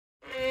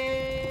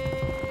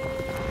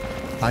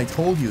I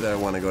told you that I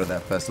want to go to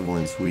that festival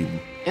in Sweden.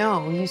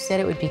 No, you said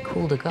it would be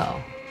cool to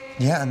go.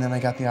 Yeah, and then I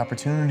got the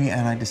opportunity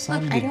and I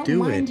decided to do it. I don't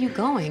mind you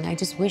going. I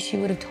just wish you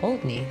would have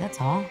told me, that's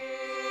all.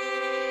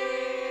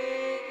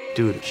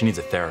 Dude, she needs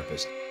a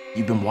therapist.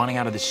 You've been wanting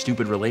out of this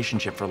stupid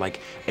relationship for like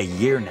a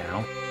year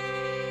now.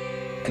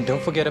 And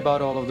don't forget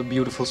about all of the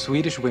beautiful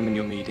Swedish women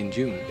you'll meet in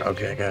June.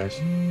 Okay, guys.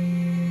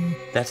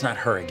 That's not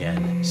her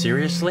again.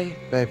 Seriously?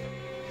 Babe,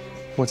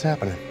 what's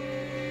happening?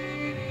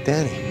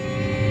 Danny.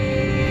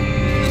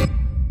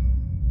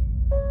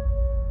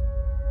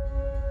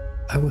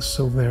 I was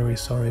so very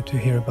sorry to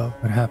hear about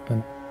what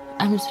happened.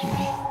 I'm sorry.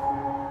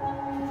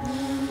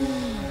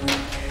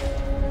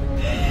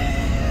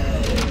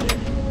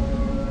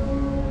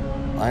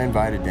 I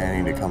invited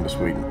Danny to come to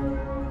Sweden.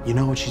 You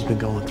know what she's been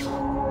going through.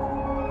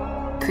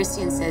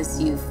 Christian says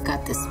you've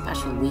got this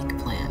special week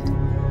planned.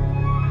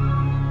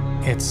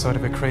 It's sort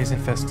of a crazy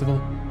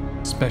festival.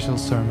 Special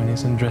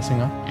ceremonies and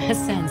dressing up. That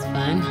sounds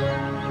fun.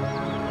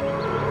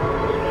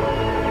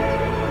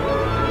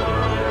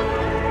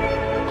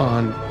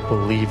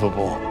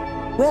 Unbelievable.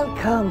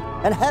 Welcome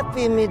and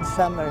happy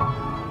Midsommar.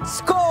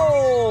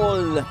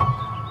 Skål!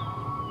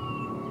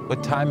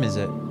 What time is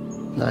it?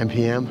 9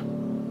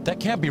 p.m. That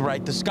can't be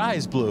right. The sky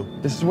is blue.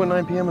 This is what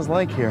 9 p.m. is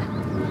like here.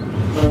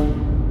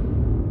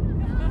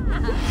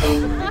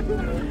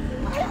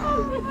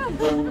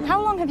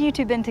 How long have you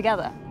two been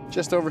together?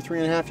 Just over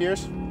 3.5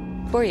 years.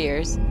 4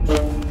 years.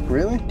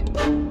 Really?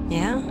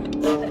 Yeah?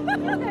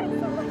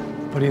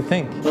 What do you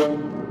think?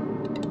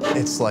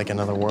 It's like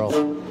another world.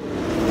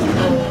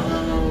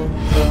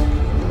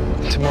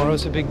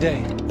 Tomorrow's a big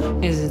day.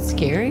 Is it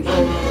scary?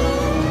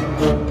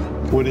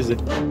 What is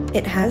it?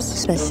 It has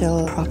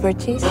special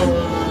properties.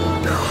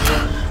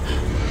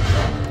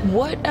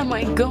 What am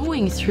I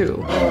going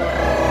through?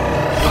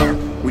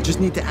 We just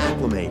need to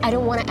acclimate. I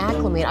don't want to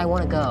acclimate, I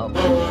want to go.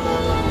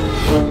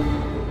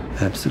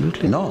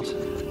 Absolutely not.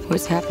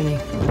 What's happening?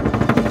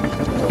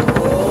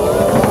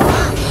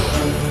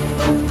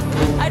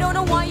 I don't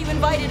know why you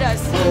invited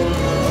us.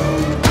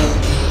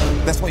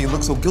 That's why you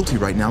look so guilty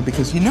right now,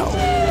 because you know.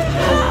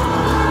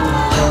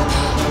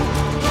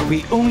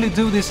 We only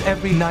do this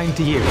every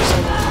 90 years.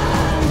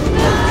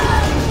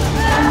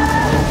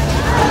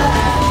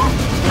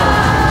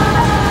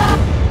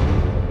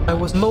 I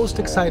was most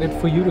excited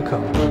for you to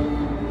come.